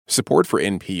Support for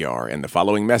NPR and the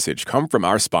following message come from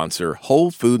our sponsor,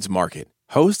 Whole Foods Market.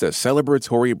 Host a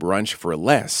celebratory brunch for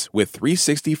less with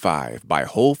 365 by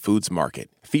Whole Foods Market,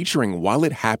 featuring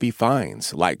wallet-happy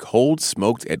finds like cold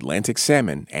smoked Atlantic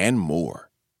salmon and more.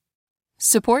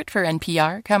 Support for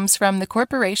NPR comes from the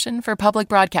Corporation for Public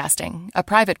Broadcasting, a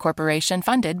private corporation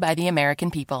funded by the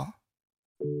American people.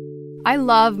 I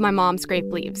love my mom's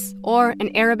grape leaves, or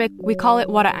in Arabic, we call it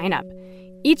wara ainab.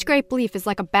 Each grape leaf is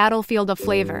like a battlefield of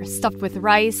flavor, stuffed with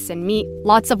rice and meat,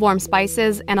 lots of warm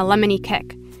spices, and a lemony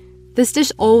kick. This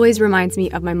dish always reminds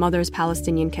me of my mother's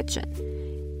Palestinian kitchen.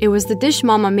 It was the dish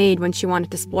Mama made when she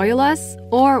wanted to spoil us,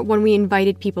 or when we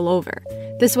invited people over.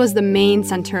 This was the main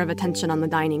center of attention on the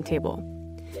dining table.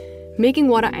 Making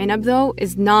wara ainab, though,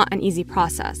 is not an easy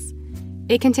process.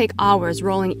 It can take hours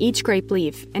rolling each grape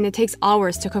leaf, and it takes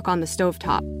hours to cook on the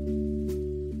stovetop.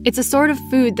 It's a sort of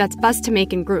food that's best to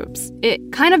make in groups. It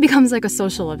kind of becomes like a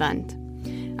social event.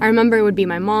 I remember it would be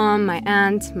my mom, my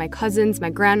aunt, my cousins, my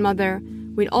grandmother.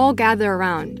 We'd all gather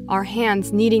around, our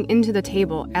hands kneading into the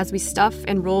table as we stuff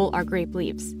and roll our grape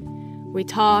leaves. We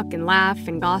talk and laugh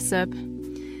and gossip.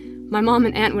 My mom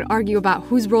and aunt would argue about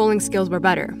whose rolling skills were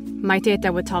better. My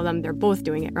teta would tell them they're both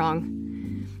doing it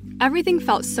wrong. Everything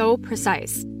felt so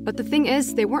precise, but the thing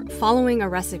is, they weren't following a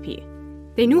recipe.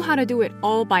 They knew how to do it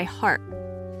all by heart.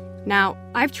 Now,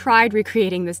 I've tried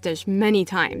recreating this dish many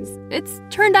times. It's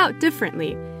turned out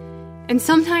differently. And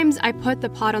sometimes I put the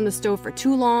pot on the stove for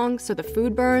too long so the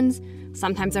food burns.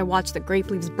 Sometimes I watch the grape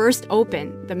leaves burst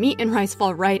open, the meat and rice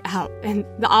fall right out, and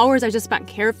the hours I just spent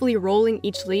carefully rolling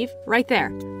each leaf, right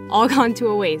there, all gone to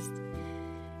a waste.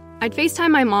 I'd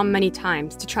FaceTime my mom many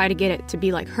times to try to get it to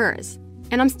be like hers,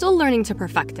 and I'm still learning to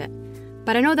perfect it.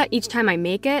 But I know that each time I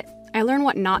make it, I learn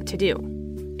what not to do.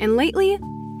 And lately,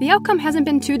 the outcome hasn't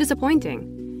been too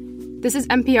disappointing. This is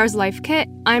NPR's Life Kit.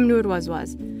 I'm Noor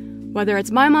Wazwaz. Whether it's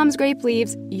my mom's grape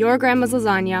leaves, your grandma's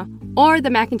lasagna, or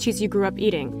the mac and cheese you grew up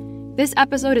eating, this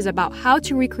episode is about how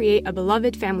to recreate a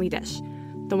beloved family dish.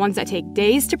 The ones that take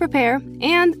days to prepare,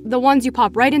 and the ones you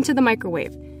pop right into the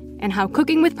microwave, and how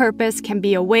cooking with purpose can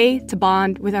be a way to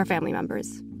bond with our family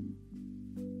members.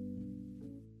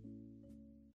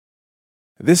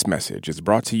 This message is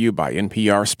brought to you by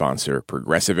NPR sponsor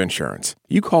Progressive Insurance.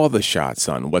 You call the shots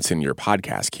on what's in your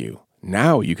podcast queue.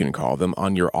 Now you can call them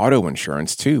on your auto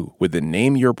insurance, too, with the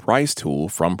Name Your Price tool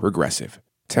from Progressive.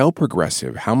 Tell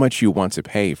Progressive how much you want to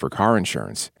pay for car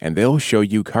insurance, and they'll show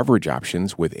you coverage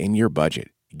options within your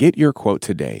budget. Get your quote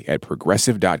today at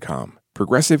Progressive.com.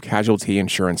 Progressive Casualty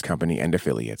Insurance Company and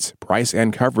Affiliates. Price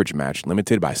and coverage match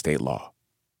limited by state law.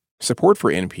 Support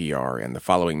for NPR and the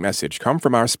following message come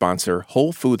from our sponsor,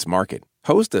 Whole Foods Market.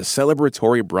 Host a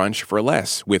celebratory brunch for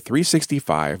less with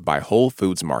 365 by Whole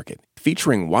Foods Market,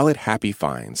 featuring wallet-happy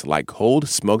finds like cold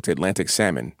smoked Atlantic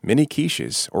salmon, mini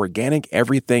quiches, organic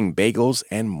everything bagels,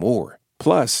 and more.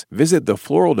 Plus, visit the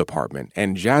floral department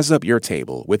and jazz up your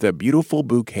table with a beautiful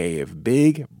bouquet of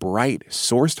big, bright,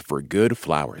 sourced-for-good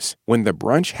flowers. When the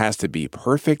brunch has to be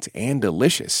perfect and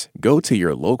delicious, go to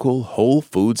your local Whole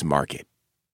Foods Market.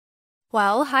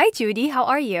 Well, hi, Judy. How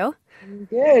are you? I'm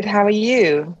good. How are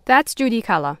you? That's Judy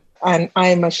Kala. And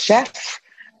I'm a chef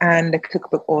and a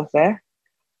cookbook author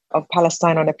of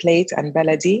Palestine on a Plate and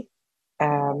Beladi.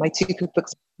 My two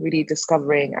cookbooks really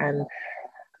discovering and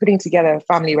putting together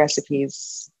family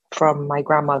recipes from my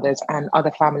grandmothers and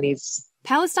other families.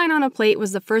 Palestine on a Plate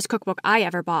was the first cookbook I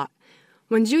ever bought.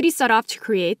 When Judy set off to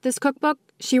create this cookbook,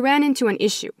 she ran into an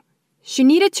issue. She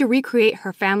needed to recreate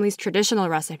her family's traditional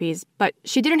recipes, but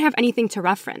she didn't have anything to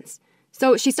reference.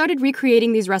 So she started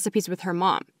recreating these recipes with her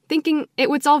mom, thinking it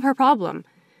would solve her problem.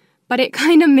 But it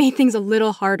kind of made things a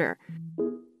little harder.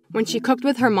 When she cooked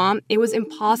with her mom, it was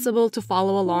impossible to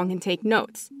follow along and take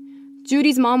notes.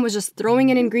 Judy's mom was just throwing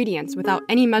in ingredients without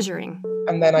any measuring.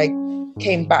 And then I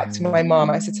came back to my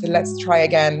mom. I said to her, let's try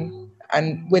again,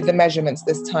 and with the measurements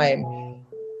this time.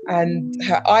 And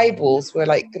her eyeballs were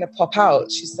like going to pop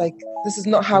out. She's like, this is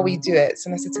not how we do it.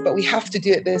 And I said to her, but we have to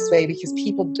do it this way because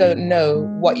people don't know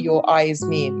what your eyes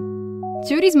mean.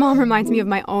 Judy's mom reminds me of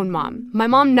my own mom. My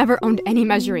mom never owned any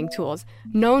measuring tools.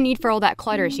 No need for all that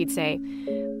clutter, she'd say.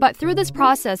 But through this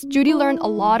process, Judy learned a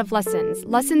lot of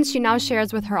lessons she now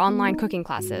shares with her online cooking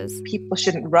classes. People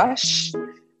shouldn't rush.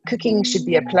 Cooking should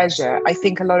be a pleasure. I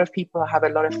think a lot of people have a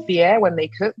lot of fear when they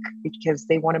cook because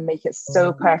they want to make it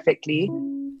so perfectly.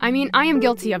 I mean, I am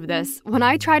guilty of this. When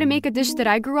I try to make a dish that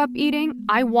I grew up eating,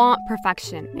 I want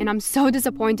perfection, and I'm so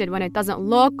disappointed when it doesn't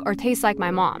look or taste like my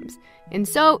mom's. And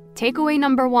so, takeaway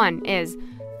number 1 is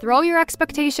throw your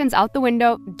expectations out the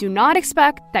window. Do not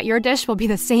expect that your dish will be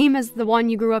the same as the one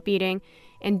you grew up eating,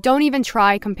 and don't even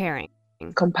try comparing.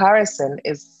 Comparison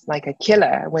is like a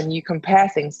killer. When you compare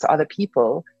things to other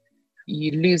people,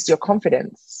 you lose your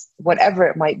confidence, whatever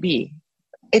it might be.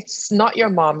 It's not your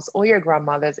mom's or your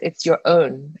grandmother's, it's your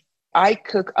own. I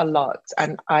cook a lot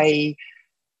and I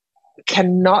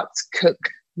cannot cook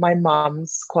my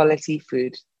mom's quality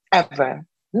food ever,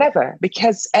 never,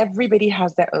 because everybody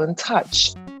has their own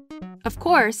touch. Of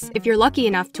course, if you're lucky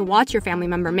enough to watch your family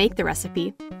member make the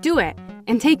recipe, do it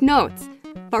and take notes.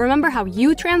 But remember how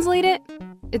you translate it?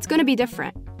 It's going to be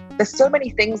different. There's so many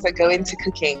things that go into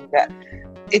cooking that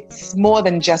it's more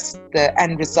than just the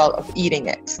end result of eating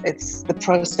it. It's the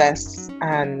process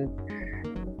and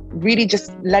really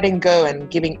just letting go and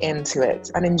giving into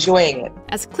it and enjoying it.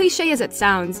 As cliche as it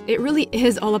sounds, it really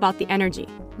is all about the energy.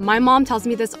 My mom tells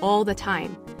me this all the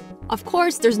time. Of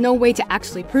course, there's no way to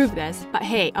actually prove this, but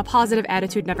hey, a positive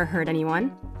attitude never hurt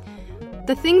anyone.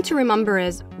 The thing to remember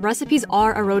is recipes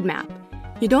are a roadmap.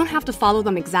 You don't have to follow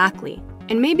them exactly.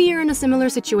 And maybe you're in a similar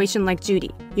situation like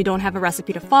Judy. You don't have a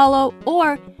recipe to follow,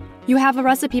 or you have a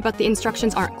recipe but the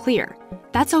instructions aren't clear.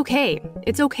 That's okay.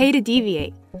 It's okay to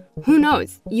deviate. Who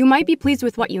knows? You might be pleased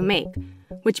with what you make.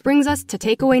 Which brings us to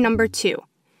takeaway number 2.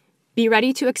 Be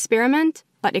ready to experiment,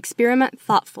 but experiment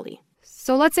thoughtfully.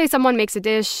 So let's say someone makes a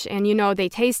dish and they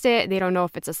taste it, they don't know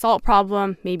if it's a salt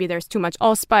problem, maybe there's too much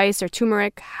allspice or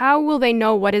turmeric. How will they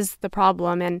know what is the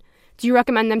problem? And do you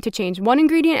recommend them to change one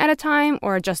ingredient at a time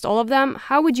or just all of them?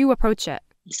 How would you approach it?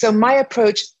 So my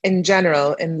approach in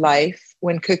general in life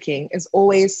when cooking is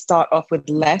always start off with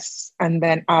less and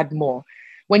then add more.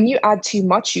 When you add too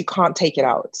much, you can't take it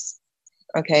out.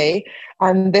 Okay.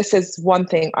 And this is one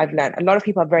thing I've learned. A lot of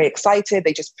people are very excited.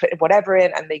 They just put whatever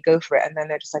in and they go for it. And then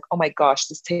they're just like, oh my gosh,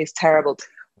 this tastes terrible.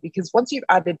 Because once you've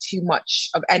added too much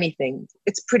of anything,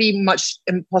 it's pretty much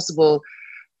impossible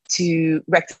to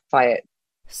rectify it.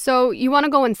 So you want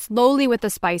to go in slowly with the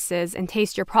spices and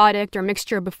taste your product or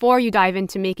mixture before you dive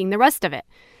into making the rest of it.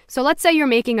 So let's say you're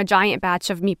making a giant batch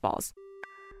of meatballs.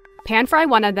 Pan fry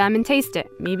one of them and taste it.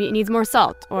 Maybe it needs more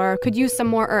salt or could use some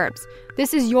more herbs.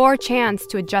 This is your chance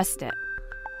to adjust it.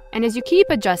 And as you keep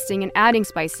adjusting and adding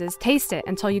spices, taste it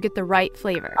until you get the right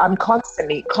flavor. I'm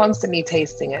constantly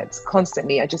tasting it.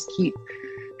 Constantly. I just keep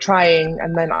trying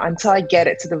and then until I get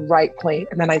it to the right point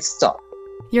and then I stop.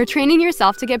 You're training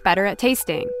yourself to get better at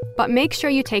tasting, but make sure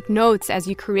you take notes as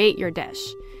you create your dish.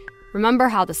 Remember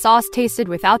how the sauce tasted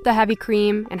without the heavy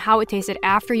cream and how it tasted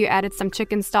after you added some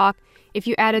chicken stock. If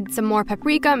you added some more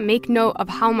paprika, make note of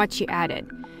how much you added.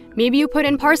 Maybe you put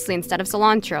in parsley instead of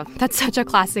cilantro. That's such a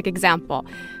classic example.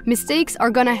 Mistakes are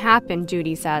gonna happen,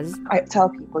 Judy says. I tell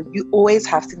people you always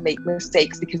have to make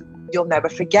mistakes because you'll never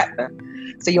forget them.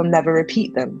 So you'll never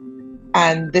repeat them.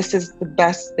 And this is the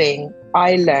best thing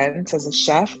I learned as a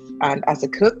chef and as a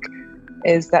cook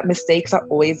is that mistakes are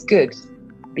always good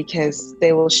because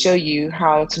they will show you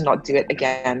how to not do it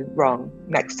again wrong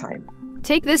next time.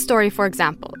 Take this story, for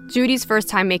example, Judy's first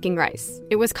time making rice.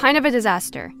 It was kind of a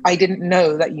disaster. I didn't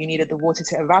know that you needed the water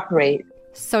to evaporate.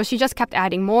 So she just kept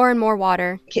adding more and more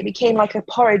water. It became like a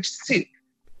porridge soup.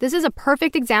 This is a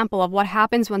perfect example of what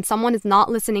happens when someone is not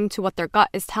listening to what their gut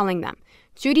is telling them.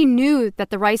 Judy knew that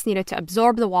the rice needed to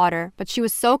absorb the water, but she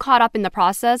was so caught up in the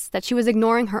process that she was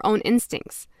ignoring her own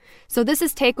instincts. So this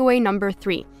is takeaway number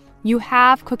 3. You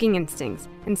have cooking instincts,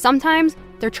 and sometimes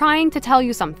they're trying to tell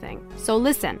you something. So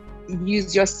listen.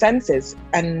 Use your senses,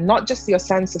 and not just your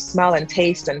sense of smell and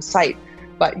taste and sight,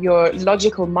 but your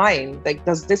logical mind. Like,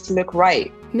 does this look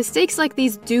right? Mistakes like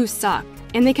these do suck,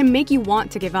 and they can make you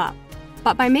want to give up.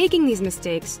 But by making these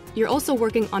mistakes, you're also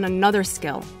working on another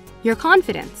skill, your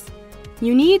confidence.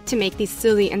 You need to make these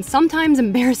silly and sometimes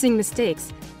embarrassing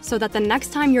mistakes so that the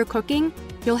next time you're cooking,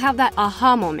 you'll have that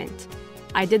aha moment.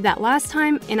 I did that last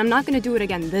time, and I'm not going to do it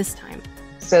again this time.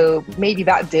 So maybe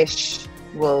that dish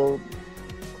will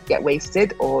get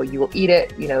wasted, or you will eat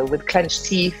it, with clenched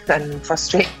teeth and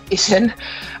frustration,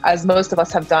 as most of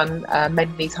us have done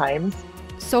many times.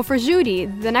 So for Judy,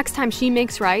 the next time she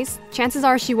makes rice, chances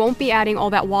are she won't be adding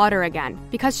all that water again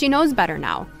because she knows better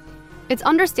now. It's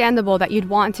understandable that you'd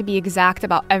want to be exact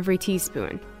about every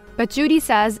teaspoon. But Judy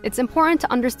says it's important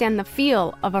to understand the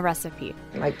feel of a recipe.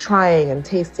 Like trying and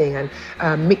tasting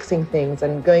and mixing things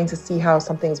and going to see how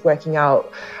something's working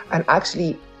out and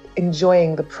actually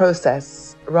enjoying the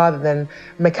process rather than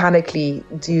mechanically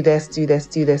do this.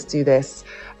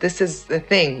 This is the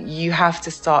thing. You have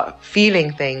to start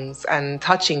feeling things and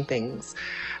touching things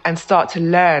and start to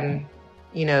learn,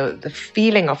 the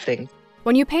feeling of things.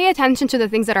 When you pay attention to the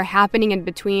things that are happening in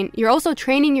between, you're also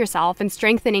training yourself and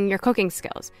strengthening your cooking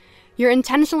skills. You're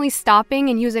intentionally stopping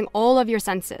and using all of your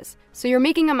senses. So you're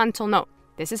making a mental note.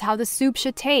 This is how the soup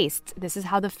should taste. This is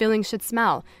how the filling should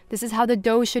smell. This is how the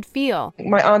dough should feel.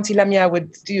 My auntie Lamia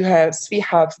would do her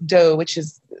sviha dough, which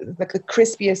is like the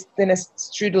crispiest, thinnest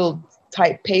strudel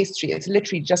type pastry. It's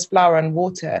literally just flour and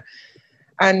water.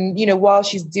 And, you know, while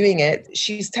she's doing it,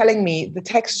 she's telling me the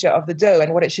texture of the dough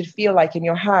and what it should feel like in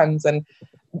your hands. And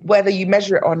whether you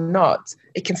measure it or not,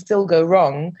 it can still go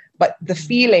wrong. But the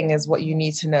feeling is what you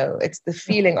need to know. It's the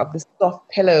feeling of the soft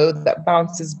pillow that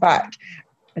bounces back.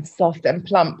 It's soft and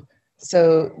plump.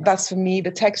 So that's, for me,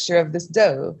 the texture of this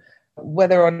dough.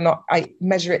 Whether or not I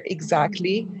measure it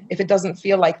exactly, if it doesn't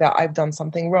feel like that, I've done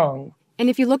something wrong. And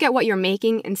if you look at what you're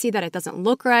making and see that it doesn't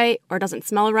look right, or doesn't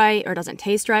smell right, or doesn't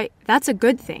taste right, that's a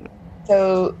good thing.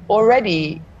 So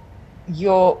already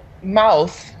your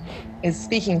mouth is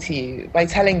speaking to you by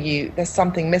telling you there's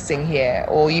something missing here,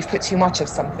 or you've put too much of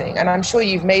something. And I'm sure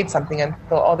you've made something and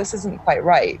thought, oh, this isn't quite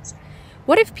right.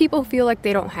 What if people feel like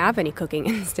they don't have any cooking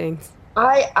instincts?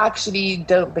 I actually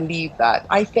don't believe that.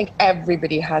 I think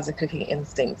everybody has a cooking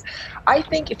instinct. I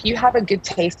think if you have a good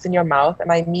taste in your mouth,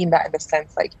 and I mean that in the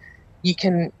sense like you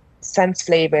can sense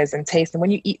flavors and taste them.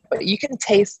 When you eat, you can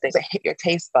taste things that hit your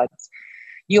taste buds.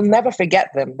 You'll never forget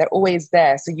them. They're always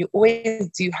there. So you always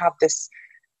do have this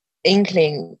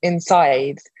inkling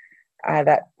inside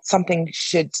that something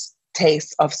should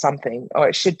taste of something, or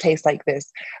it should taste like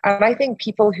this. And I think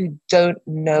people who don't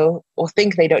know or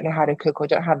think they don't know how to cook or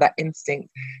don't have that instinct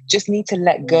just need to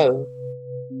let go.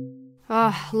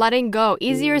 Letting go.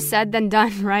 Easier said than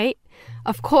done, right?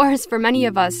 Of course, for many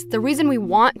of us, the reason we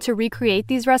want to recreate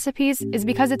these recipes is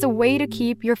because it's a way to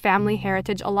keep your family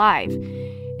heritage alive.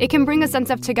 It can bring a sense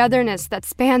of togetherness that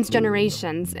spans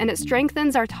generations, and it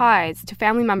strengthens our ties to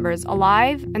family members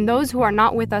alive and those who are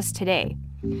not with us today.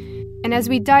 And as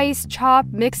we dice, chop,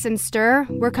 mix, and stir,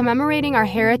 we're commemorating our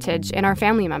heritage and our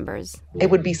family members.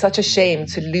 It would be such a shame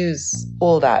to lose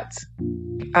all that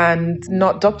and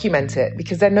not document it,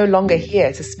 because they're no longer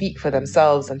here to speak for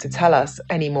themselves and to tell us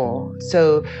anymore.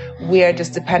 So we're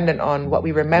just dependent on what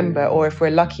we remember, or if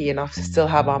we're lucky enough to still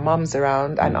have our mums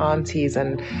around and aunties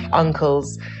and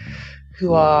uncles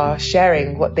who are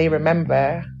sharing what they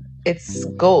remember, it's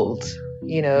gold.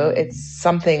 You know, it's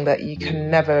something that you can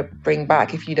never bring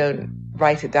back if you don't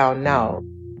write it down now.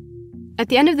 At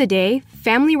the end of the day,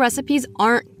 family recipes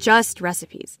aren't just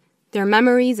recipes. They're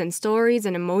memories and stories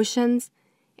and emotions.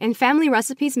 And family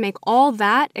recipes make all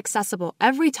that accessible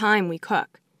every time we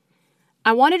cook.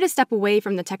 I wanted to step away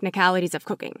from the technicalities of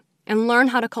cooking and learn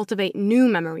how to cultivate new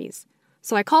memories.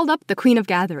 So I called up the Queen of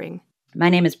Gathering. My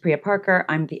name is Priya Parker.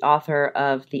 I'm the author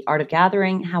of The Art of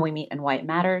Gathering, How We Meet and Why It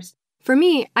Matters. For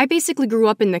me, I basically grew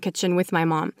up in the kitchen with my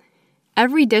mom.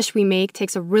 Every dish we make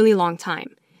takes a really long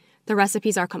time. The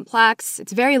recipes are complex,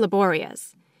 it's very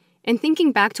laborious. And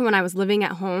thinking back to when I was living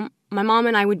at home, my mom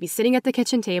and I would be sitting at the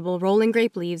kitchen table rolling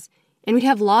grape leaves, and we'd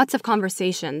have lots of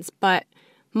conversations, but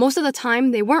most of the time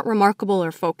they weren't remarkable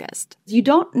or focused. You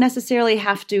don't necessarily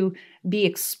have to be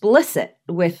explicit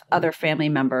with other family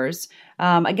members.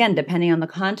 Again, depending on the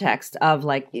context of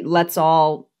like, let's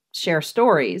all share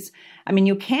stories. I mean,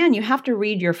 you have to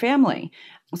read your family.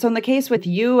 So in the case with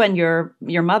you and your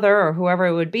mother or whoever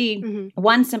it would be,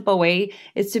 one simple way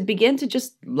is to begin to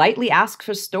just lightly ask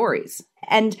for stories.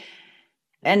 And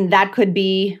that could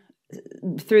be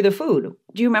through the food.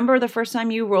 Do you remember the first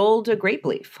time you rolled a grape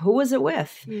leaf? Who was it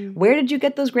with? Where did you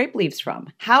get those grape leaves from?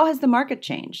 How has the market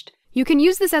changed? You can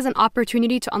use this as an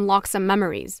opportunity to unlock some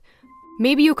memories.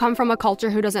 Maybe you come from a culture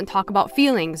who doesn't talk about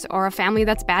feelings, or a family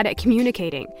that's bad at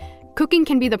communicating. Cooking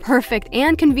can be the perfect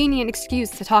and convenient excuse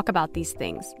to talk about these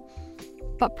things.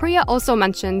 But Priya also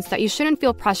mentions that you shouldn't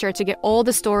feel pressure to get all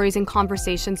the stories and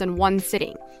conversations in one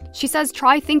sitting. She says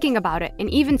try thinking about it and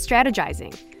even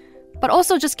strategizing. But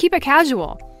also just keep it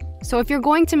casual. So if you're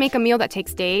going to make a meal that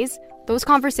takes days, those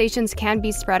conversations can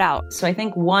be spread out. So I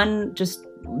think one just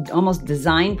almost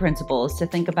design principle is to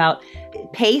think about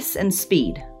pace and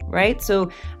speed. Right? So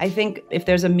I think if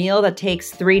there's a meal that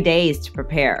takes 3 days to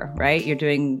prepare, right? You're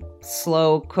doing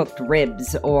slow cooked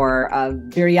ribs or a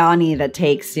biryani that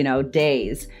takes,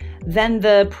 days, then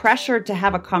the pressure to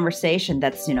have a conversation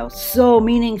that's, so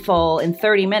meaningful in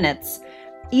 30 minutes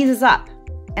eases up.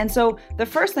 And so the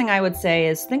first thing I would say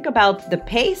is think about the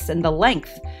pace and the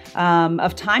length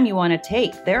of time you want to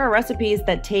take. There are recipes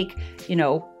that take,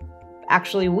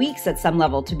 actually weeks at some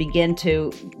level to begin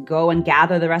to go and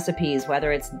gather the recipes, whether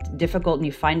it's difficult and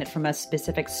you find it from a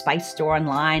specific spice store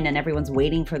online and everyone's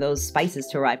waiting for those spices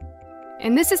to arrive.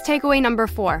 And this is takeaway number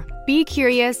 4. Be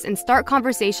curious and start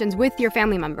conversations with your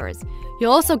family members.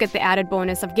 You'll also get the added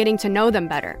bonus of getting to know them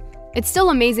better. It's still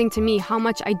amazing to me how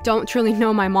much I don't truly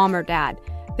know my mom or dad.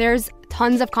 There's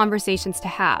tons of conversations to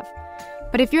have.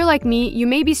 But if you're like me, you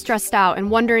may be stressed out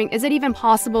and wondering, is it even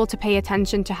possible to pay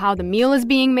attention to how the meal is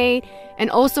being made and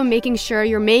also making sure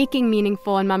you're making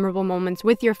meaningful and memorable moments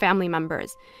with your family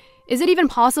members? Is it even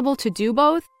possible to do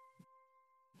both?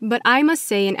 But I must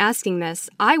say, in asking this,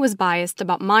 I was biased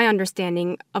about my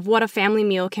understanding of what a family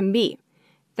meal can be.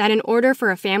 That in order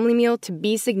for a family meal to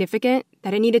be significant,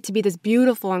 that it needed to be this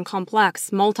beautiful and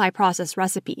complex, multi-process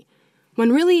recipe.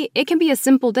 When really, it can be a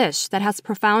simple dish that has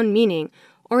profound meaning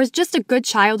or is just a good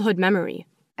childhood memory.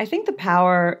 I think the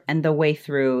power and the way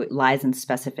through lies in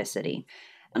specificity.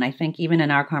 And I think even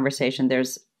in our conversation,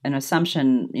 there's an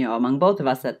assumption, among both of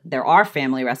us that there are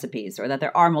family recipes or that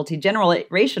there are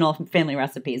multi-generational family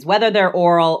recipes, whether they're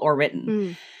oral or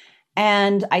written.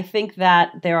 And I think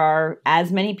that there are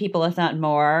as many people, if not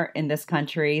more, in this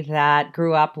country that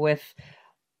grew up with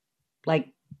like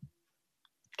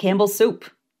Campbell's soup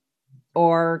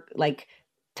or like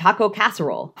taco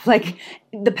casserole. Like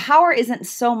the power isn't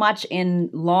so much in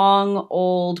long,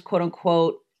 old, quote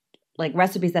unquote, like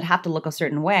recipes that have to look a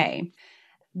certain way.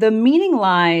 The meaning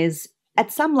lies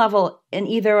at some level in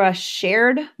either a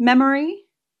shared memory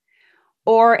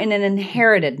or in an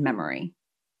inherited memory.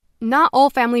 Not all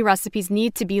family recipes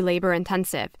need to be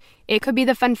labor-intensive. It could be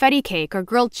the funfetti cake or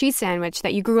grilled cheese sandwich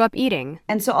that you grew up eating.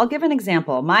 And so I'll give an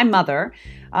example. My mother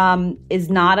is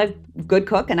not a good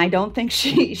cook, and I don't think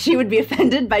she would be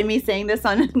offended by me saying this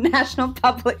on national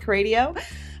public radio.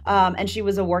 And she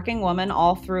was a working woman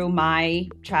all through my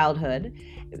childhood.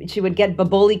 She would get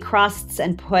baboli crusts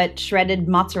and put shredded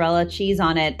mozzarella cheese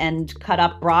on it and cut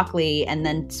up broccoli and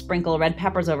then sprinkle red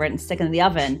peppers over it and stick it in the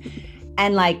oven.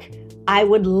 And I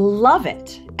would love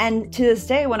it. And to this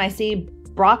day, when I see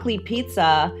broccoli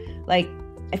pizza, I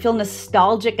feel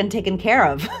nostalgic and taken care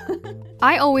of.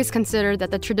 I always considered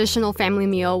that the traditional family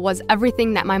meal was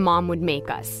everything that my mom would make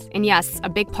us. And yes, a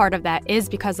big part of that is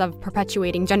because of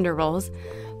perpetuating gender roles.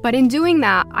 But in doing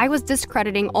that, I was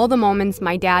discrediting all the moments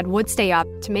my dad would stay up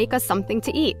to make us something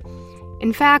to eat.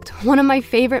 In fact, one of my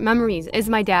favorite memories is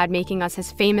my dad making us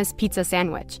his famous pizza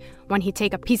sandwich, when he'd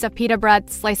take a piece of pita bread,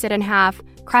 slice it in half,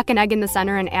 crack an egg in the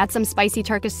center, and add some spicy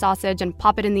Turkish sausage and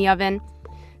pop it in the oven.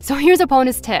 So here's a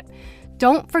bonus tip.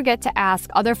 Don't forget to ask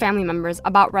other family members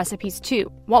about recipes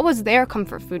too. What was their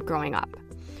comfort food growing up?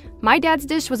 My dad's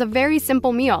dish was a very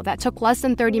simple meal that took less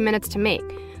than 30 minutes to make.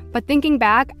 But thinking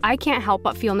back, I can't help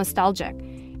but feel nostalgic.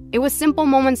 It was simple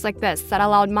moments like this that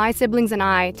allowed my siblings and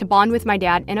I to bond with my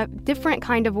dad in a different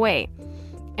kind of way.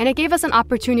 And it gave us an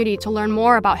opportunity to learn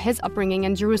more about his upbringing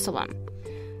in Jerusalem.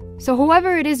 So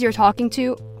whoever it is you're talking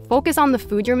to, focus on the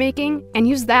food you're making and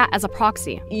use that as a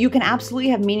proxy. You can absolutely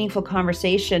have meaningful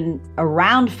conversation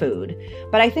around food.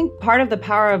 But I think part of the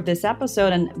power of this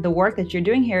episode and the work that you're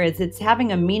doing here is it's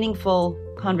having a meaningful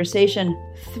conversation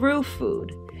through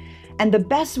food. And the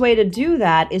best way to do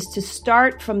that is to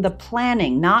start from the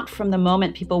planning, not from the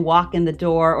moment people walk in the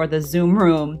door or the Zoom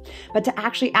room, but to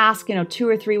actually ask, 2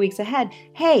 or 3 weeks ahead,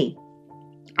 hey,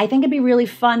 I think it'd be really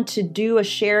fun to do a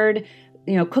shared,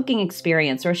 cooking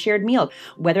experience or a shared meal,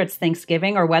 whether it's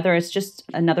Thanksgiving or whether it's just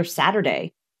another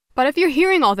Saturday. But if you're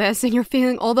hearing all this and you're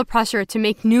feeling all the pressure to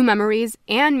make new memories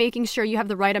and making sure you have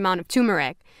the right amount of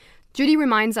turmeric, Judy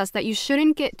reminds us that you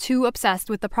shouldn't get too obsessed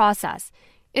with the process.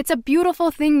 It's a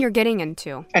beautiful thing you're getting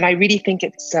into. And I really think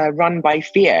it's run by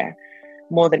fear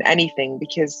more than anything,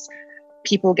 because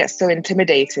people get so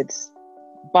intimidated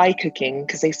by cooking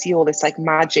because they see all this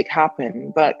magic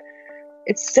happen. But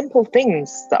it's simple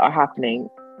things that are happening.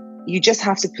 You just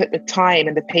have to put the time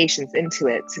and the patience into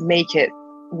it to make it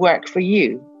work for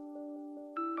you.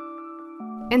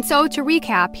 And so to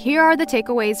recap, here are the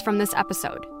takeaways from this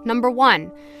episode. Number 1,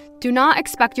 do not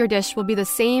expect your dish will be the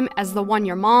same as the one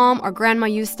your mom or grandma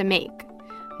used to make.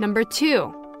 Number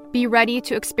 2, be ready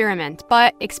to experiment,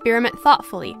 but experiment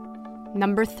thoughtfully.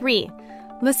 Number 3,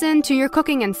 listen to your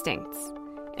cooking instincts.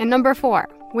 And number 4,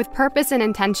 with purpose and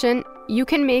intention, you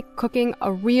can make cooking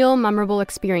a real memorable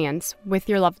experience with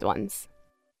your loved ones.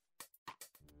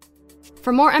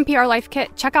 For more NPR Life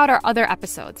Kit, check out our other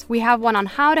episodes. We have one on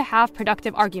how to have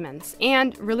productive arguments,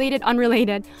 and related,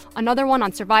 unrelated, another one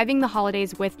on surviving the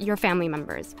holidays with your family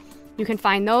members. You can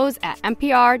find those at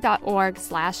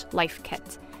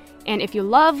npr.org/lifekit. And if you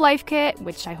love Life Kit,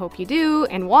 which I hope you do,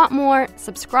 and want more,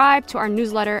 subscribe to our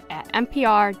newsletter at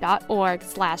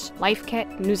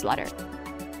npr.org/lifekitnewsletter.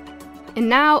 And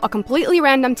now, a completely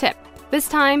random tip, this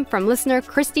time from listener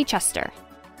Christy Chester.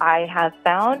 I have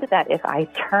found that if I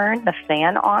turn the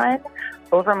fan on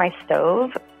over my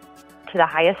stove to the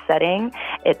highest setting,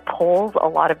 it pulls a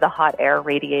lot of the hot air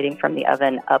radiating from the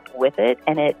oven up with it,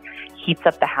 and it heats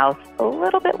up the house a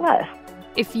little bit less.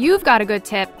 If you've got a good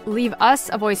tip, leave us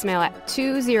a voicemail at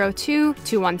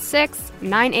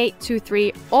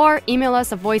 202-216-9823 or email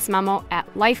us a voice memo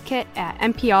at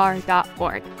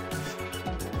lifekit@npr.org.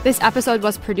 This episode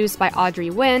was produced by Audrey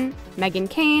Nguyen. Megan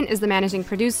Kane is the managing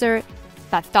producer.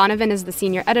 Beth Donovan is the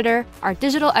senior editor. Our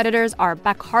digital editors are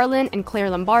Beck Harlan and Claire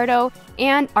Lombardo,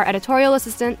 and our editorial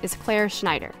assistant is Claire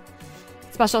Schneider.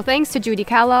 Special thanks to Judy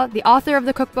Kalla, the author of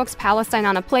the cookbooks Palestine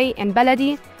on a Plate and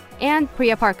Beledi, and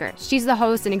Priya Parker. She's the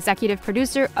host and executive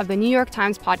producer of the New York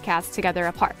Times podcast Together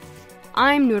Apart.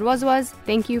 I'm Noor Wazwaz.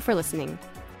 Thank you for listening.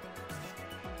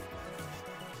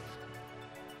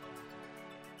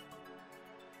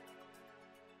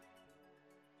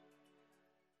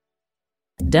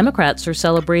 Democrats are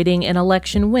celebrating an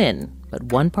election win, but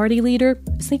one party leader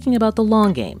is thinking about the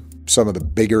long game. Some of the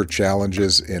bigger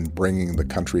challenges in bringing the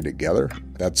country together,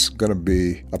 that's going to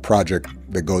be a project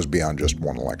that goes beyond just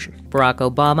one election. Barack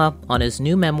Obama on his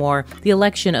new memoir, The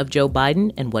Election of Joe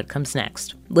Biden and What Comes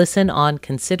Next. Listen on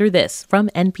Consider This from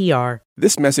NPR.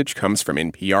 This message comes from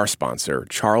NPR sponsor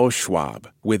Charles Schwab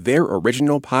with their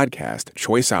original podcast,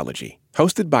 Choiceology.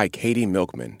 Hosted by Katie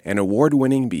Milkman, an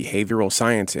award-winning behavioral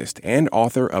scientist and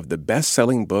author of the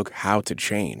best-selling book How to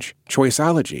Change.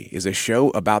 Choiceology is a show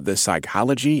about the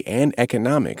psychology and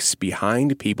economics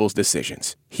behind people's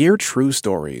decisions. Hear true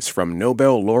stories from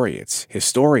Nobel laureates,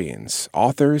 historians,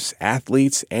 authors,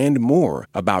 athletes, and more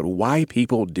about why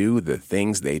people do the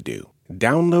things they do.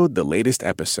 Download the latest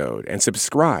episode and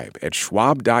subscribe at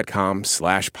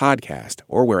schwab.com/podcast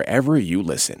or wherever you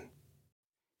listen.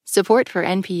 Support for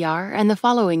NPR and the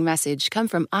following message come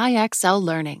from IXL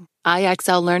Learning.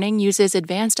 IXL Learning uses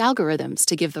advanced algorithms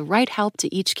to give the right help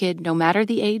to each kid no matter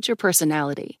the age or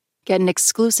personality. Get an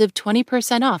exclusive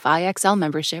 20% off IXL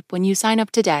membership when you sign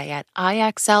up today at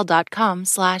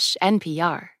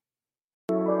IXL.com/NPR.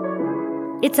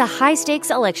 It's a high-stakes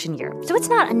election year, so it's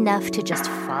not enough to just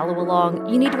follow along.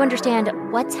 You need to understand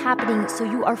what's happening so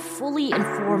you are fully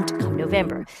informed come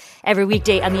November. Every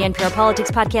weekday on the NPR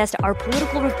Politics Podcast, our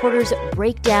political reporters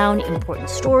break down important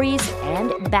stories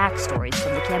and backstories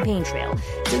from the campaign trail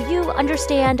so you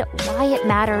understand why it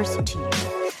matters to you.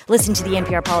 Listen to the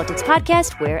NPR Politics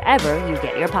Podcast wherever you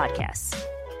get your podcasts.